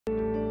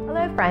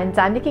Hello friends,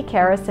 I'm Nikki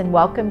Karis and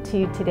welcome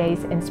to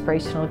today's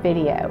inspirational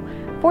video.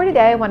 For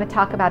today I want to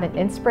talk about an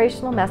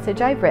inspirational message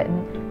I've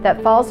written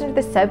that falls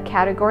into the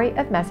subcategory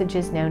of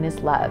messages known as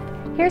love.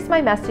 Here's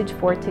my message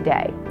for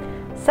today.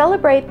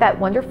 Celebrate that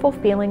wonderful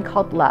feeling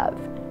called love.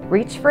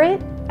 Reach for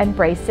it,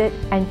 embrace it,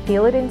 and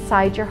feel it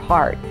inside your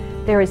heart.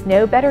 There is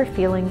no better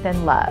feeling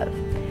than love.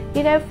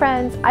 You know,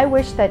 friends, I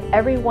wish that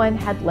everyone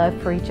had love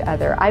for each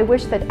other. I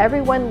wish that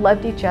everyone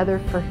loved each other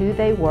for who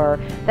they were,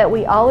 that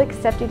we all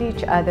accepted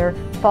each other,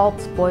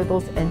 faults,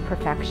 foibles,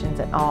 imperfections,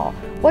 and all.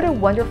 What a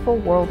wonderful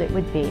world it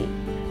would be.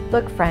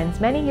 Look, friends,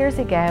 many years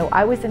ago,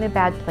 I was in a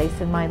bad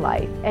place in my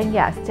life. And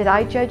yes, did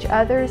I judge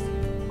others?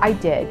 I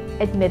did,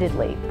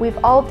 admittedly.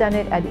 We've all done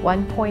it at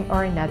one point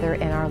or another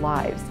in our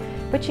lives.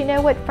 But you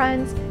know what,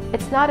 friends?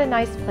 It's not a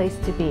nice place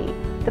to be.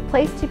 The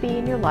place to be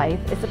in your life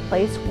is a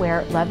place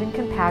where love and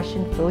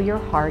compassion fill your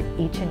heart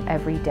each and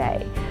every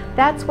day.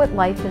 That's what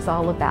life is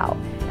all about.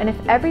 And if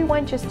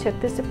everyone just took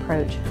this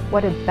approach,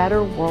 what a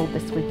better world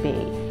this would be.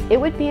 It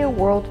would be a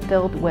world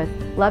filled with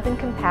love and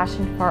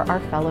compassion for our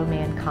fellow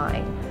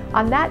mankind.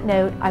 On that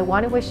note, I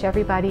want to wish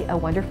everybody a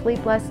wonderfully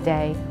blessed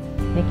day.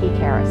 Nikki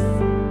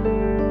Karis.